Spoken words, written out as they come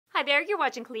Hi there, you're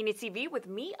watching Clean It TV with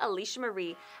me, Alicia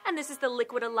Marie, and this is the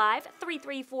Liquid Alive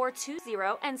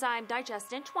 33420 Enzyme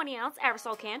Digestant 20-ounce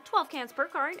aerosol can, 12 cans per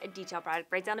carton. A detailed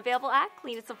product breakdown available at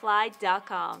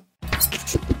cleanitsupply.com.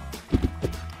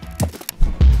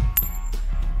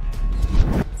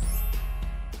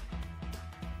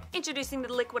 Introducing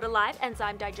the Liquid Alive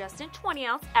Enzyme Digestant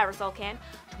 20-ounce aerosol can,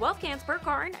 12 cans per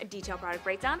carton. A detailed product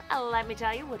breakdown. Let me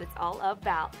tell you what it's all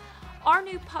about. Our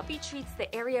new puppy treats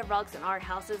the area rugs in our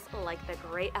houses like the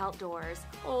great outdoors.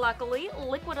 Luckily,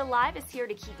 Liquid Alive is here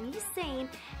to keep me sane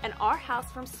and our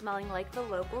house from smelling like the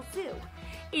local zoo.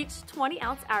 Each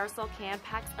 20-ounce aerosol can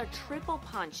packs a triple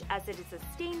punch as it is a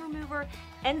stain remover,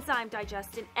 enzyme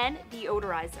digestant, and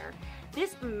deodorizer.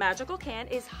 This magical can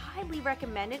is highly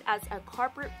recommended as a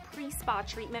carpet pre-spa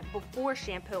treatment before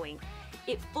shampooing.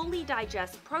 It fully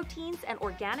digests proteins and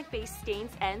organic-based stains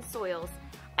and soils.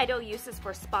 Ideal uses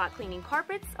for spot cleaning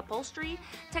carpets, upholstery,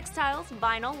 textiles,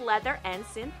 vinyl, leather, and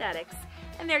synthetics.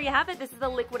 And there you have it. This is the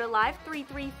Liquid Alive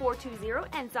 33420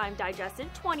 Enzyme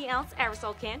Digestant 20-ounce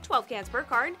aerosol can, 12 cans per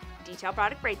carton. Detailed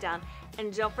product breakdown.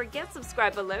 And don't forget,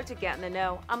 subscribe below to get in the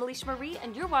know. I'm Alicia Marie,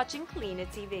 and you're watching Clean It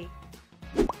TV.